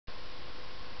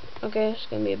Okay, it's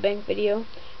gonna be a bank video.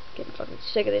 Getting fucking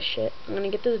sick of this shit. I'm gonna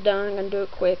get this done. I'm gonna do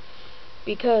it quick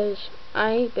because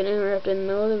I've been interrupted in the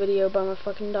middle of the video by my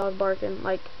fucking dog barking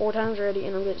like 4 times already,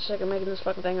 and I'm getting sick of making this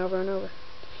fucking thing over and over.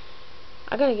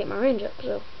 I gotta get my range up,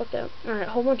 so fuck that. Alright,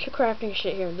 whole bunch of crafting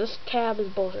shit here. This tab is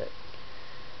bullshit.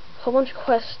 Whole bunch of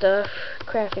quest stuff,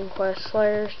 crafting quest,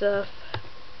 slayer stuff.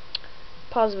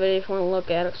 Pause the video if you want to look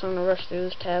at it, so I'm gonna rush through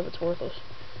this tab. It's worthless.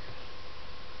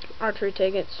 Archery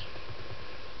tickets,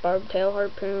 barbtail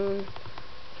harpoon,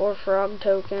 4 frog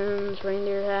tokens,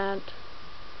 reindeer hat,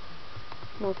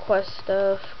 more quest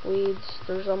stuff, weeds.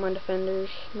 There's all my defenders.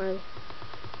 My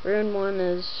rune one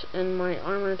is in my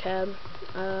armor tab.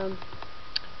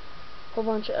 Whole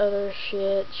bunch of other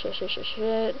shit.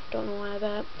 Don't know why I have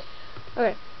that.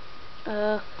 Okay.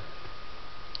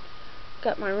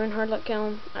 Got my rune hardlock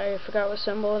kiln. I forgot what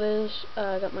symbol it is.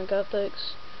 Got my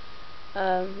gothics.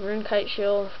 Rune kite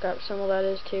shield. I forgot what symbol that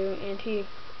is too.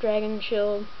 Anti-dragon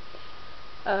shield.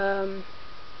 Rune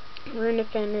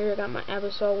defender. I got my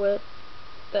abyssal whip.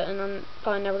 And I'm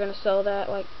probably never gonna sell that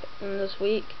like in this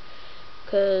week,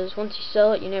 because once you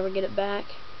sell it, you never get it back.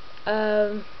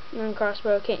 Rune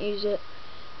crossbow, can't use it.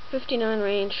 59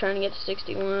 range, trying to get to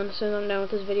 61. As soon as I'm done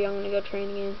with this video, I'm gonna go train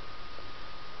again.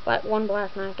 One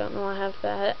black knife, don't know I have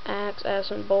that. Axe, I have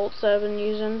some bolts that I've been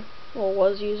using, well,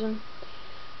 was using.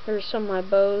 Here's some of my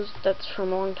bows, that's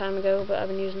from a long time ago, but I've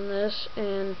been using this,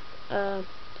 and, yeah.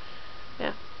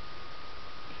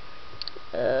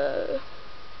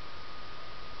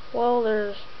 Well,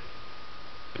 there's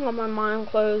all my mine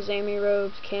clothes, Amy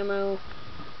robes, camo,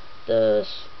 the,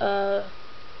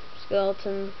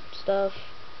 skeleton stuff.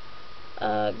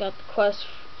 Got the quest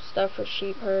stuff for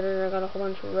sheep herder. I got a whole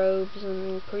bunch of robes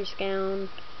and priest gown,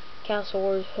 castle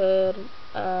wars hood,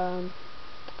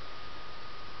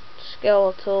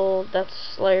 skeletal, that's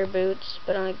slayer boots,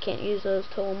 but I can't use those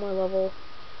till on my level.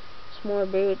 Some more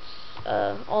boots,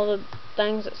 all the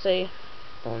things that say,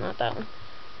 well, not that one,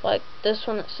 like this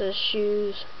one that says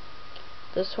shoes,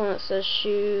 this one that says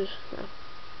shoes, I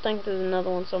think there's another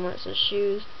one somewhere that says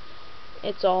shoes.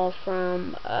 It's all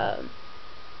from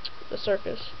the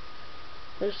circus.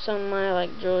 There's some of my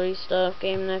like jewelry stuff,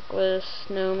 game necklace,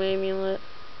 gnome amulet.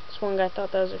 This one guy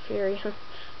thought that was a fury, huh?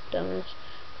 Dumbass.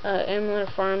 Amulet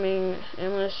of farming,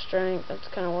 amulet of strength, that's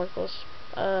kinda worthless.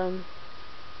 Got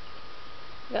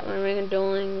my ring of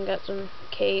dueling, got some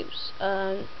capes.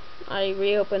 I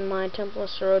reopened my Temple of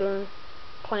Sarodin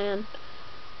clan.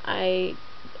 I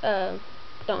don't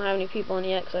have any people in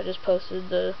yet because I just posted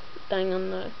the thing on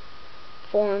the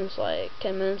forums like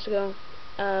 10 minutes ago.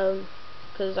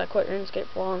 Because I quit RuneScape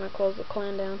for a while and I closed the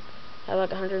clan down. I have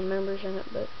like 100 members in it,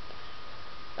 but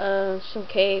some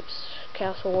capes,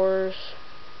 Castle Wars.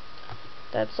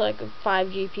 That's like a 5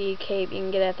 GP cape you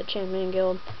can get at the Champion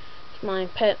Guild. It's my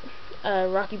pet,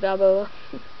 Rocky Balboa.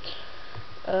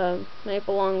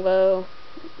 Maple longbow.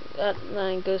 Got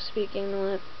my ghost speaking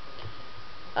amulet.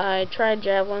 I tried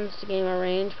javelins to gain my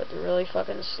range, but they're really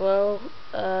fucking slow.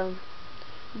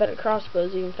 Better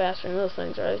crossbows even faster than those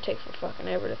things are. They take for fucking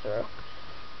ever to throw.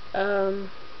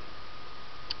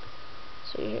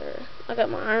 See here. I got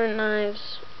my iron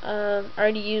knives. I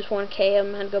already used 1K of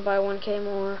them. I had to go buy 1K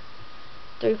more.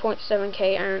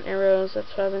 3.7K iron arrows.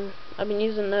 That's what I've been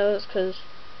using those because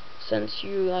since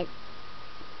you like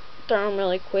throw them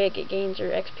really quick, it gains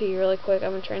your XP really quick.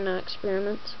 I've been trying out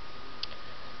experiments.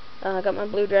 I got my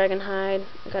blue dragon hide.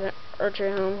 I got an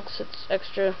archery helm because it's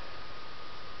extra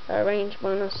range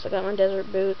bonus. I got my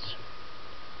desert boots,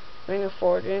 ring of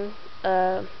forging.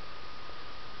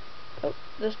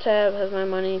 This tab has my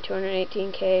money,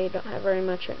 218K. Don't have very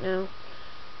much right now.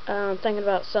 I'm thinking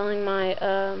about selling my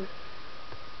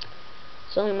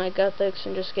gothics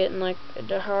and just getting like a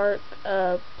Dahart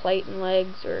plate and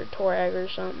legs or Torag or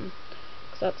something.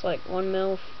 Cause that's like 1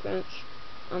 mil.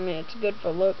 I mean, it's good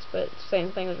for looks, but it's the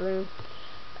same thing as rune.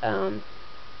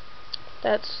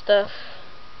 That's stuff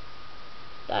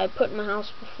that I put in my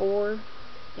house before,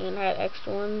 and I had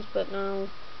extra ones, but now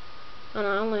I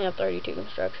only have 32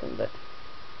 construction. But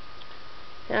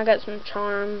and I got some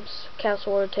charms,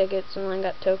 Castle War tickets, and I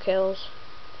got toe kills.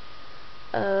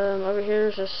 Over here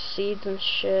is just seeds and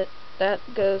shit. That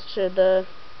goes to the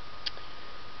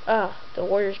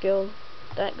Warriors Guild.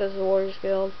 That goes to the Warriors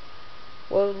Guild.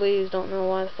 Wood leaves, don't know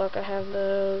why the fuck I have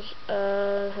those.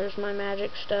 Here's my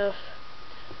magic stuff.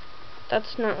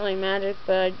 That's not really magic,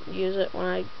 but I use it when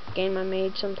I gain my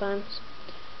mage sometimes.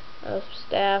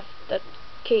 Staff, that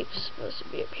cape's supposed to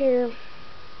be up here.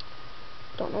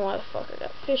 Don't know why the fuck I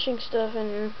got fishing stuff in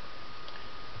here.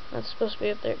 That's supposed to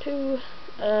be up there too.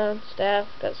 Staff,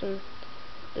 got some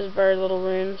just very little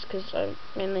runes because I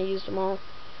mainly used them all.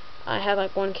 I had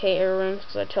like 1K air runs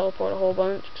because I teleport a whole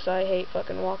bunch because I hate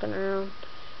fucking walking around.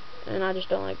 And I just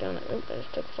don't like doing it. Oop, I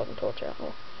just took the fucking torch out.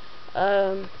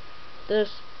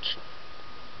 This,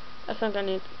 I think I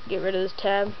need to get rid of this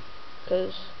tab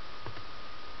because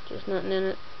there's nothing in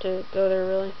it to go there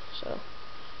really. So,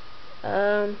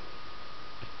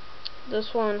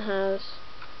 this one has,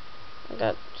 I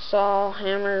got saw,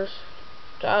 hammers.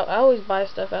 I always buy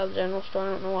stuff out of the general store. I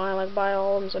don't know why. I like buy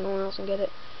all of them so no one else can get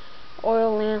it.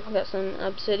 Oil lamp. I got some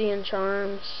obsidian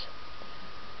charms.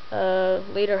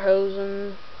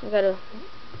 Lederhosen. I got a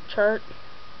chart.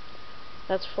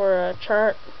 That's for a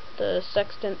chart. The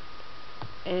sextant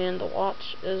and the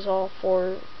watch is all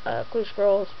for clue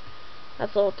scrolls.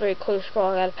 That's level 3 clue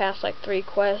scroll. I gotta pass like 3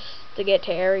 quests to get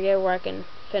to area where I can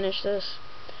finish this.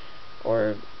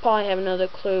 Or probably have another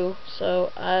clue,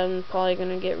 so I'm probably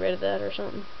gonna get rid of that or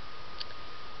something.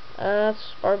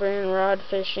 That's barbarian rod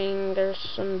fishing. There's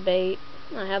some bait.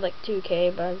 I had like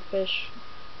 2K, but I fish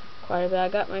quite a bit. I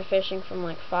got my fishing from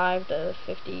like 5 to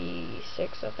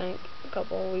 56, I think, a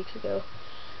couple of weeks ago.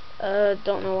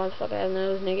 Don't know why the fuck I have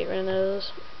those. Need to get rid of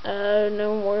those.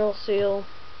 No royal seal.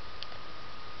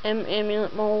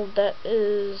 Amulet mold. That's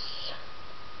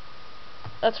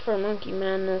for monkey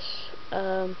madness.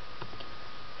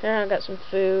 Here I got some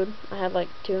food. I had like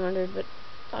 200, but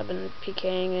I've been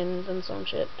PKing and done some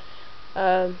shit.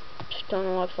 Just don't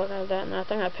know what the fuck I have that, and I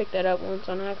think I picked that up once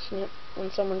on accident when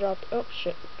someone dropped. Oh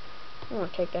shit! I want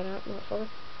to take that out, motherfucker.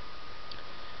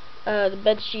 The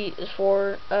bed sheet is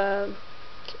for.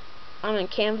 I'm in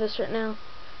canvas right now.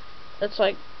 It's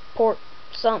like port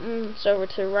something. It's over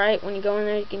to the right. When you go in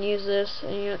there, you can use this,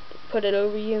 and you put it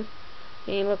over you,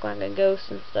 and you look like a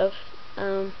ghost and stuff.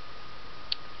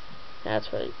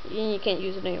 That's what you can't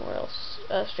use it anywhere else.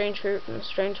 Strange fruit from a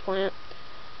strange plant.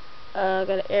 Got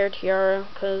an air tiara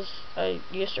because I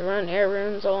used to run air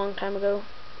runes a long time ago.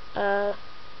 Oh,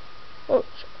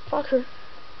 fucker.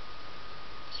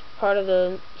 It's part of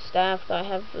the staff. I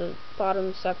have the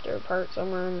bottom sector part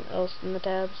somewhere else in the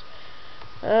tabs.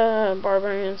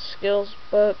 Barbarian skills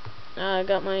book. I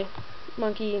got my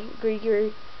monkey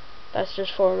Gregory. That's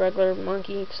just for a regular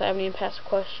monkey because I haven't even passed a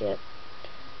quest yet.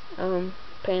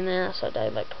 Pain in the ass. I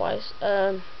died like twice.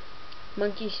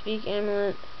 Monkey speak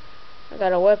amulet. I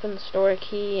got a weapon store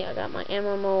key. I got my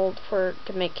ammo mold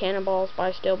to make cannonballs.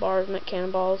 Buy steel bars, make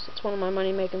cannonballs. It's one of my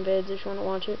money making vids if you want to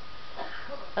watch it.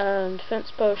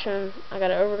 Defense potion. I got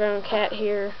an overgrown cat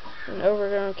here, an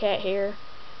overgrown cat here,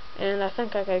 and I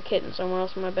think I got a kitten somewhere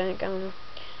else in my bank. I don't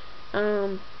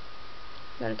know.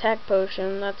 Got an attack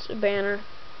potion. That's a banner.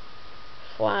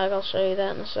 Flag. I'll show you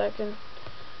that in a second.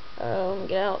 Let me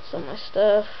get out some of my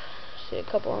stuff. See a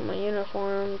couple of my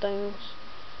uniform things.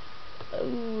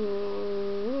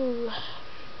 Ooh.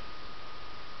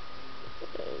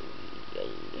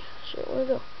 Shit, where'd it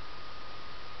go?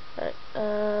 Alright,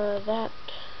 that.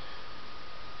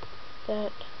 Damn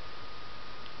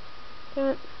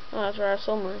it. Oh, that's where I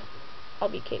sold my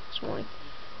hobby cake this morning.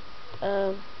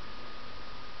 Well.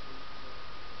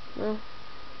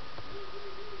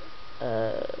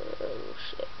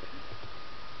 Shit.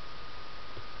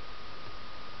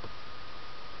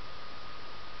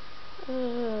 What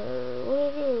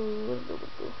do I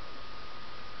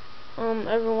do?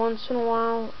 Every once in a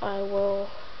while, I will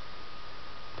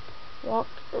walk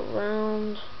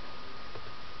around.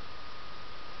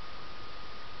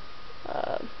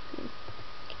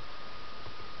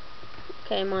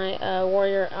 Okay, my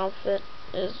warrior outfit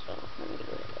is. Let me get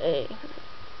rid of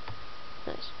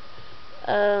nice.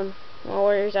 My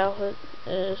warrior's outfit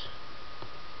is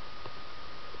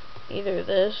either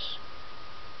this.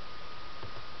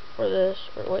 Or this,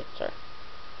 or wait, sorry,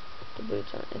 the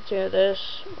boots on. It's either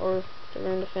this or the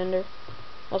rune defender.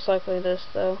 Most likely this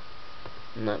though.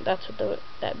 That's what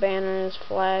that banner is.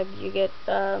 Flag. You get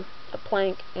a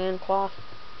plank and cloth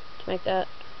to make that.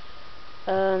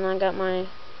 And I got my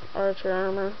archer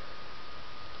armor,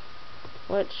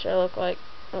 which I look like.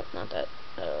 Oh, not that.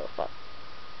 Oh fuck.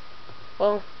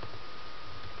 Well,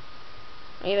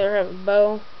 I either have a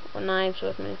bow or knives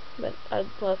with me, but I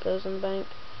left those in the bank.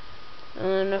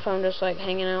 And if I'm just like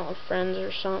hanging out with friends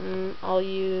or something, I'll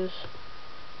use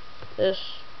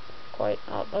this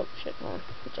oh shit, hold on.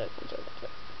 What's that?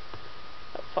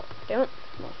 Oh fuck, damn it,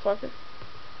 motherfucker.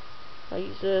 I'll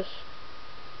use this.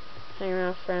 Hang around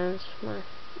with friends, my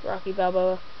Rocky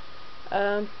Balboa.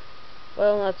 Well,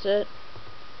 that's it.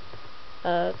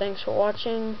 Thanks for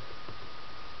watching.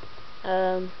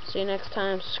 See you next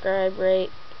time. Subscribe,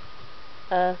 rate,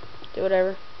 do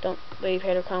whatever. Don't leave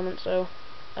hater comments, so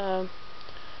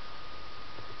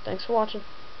thanks for watching.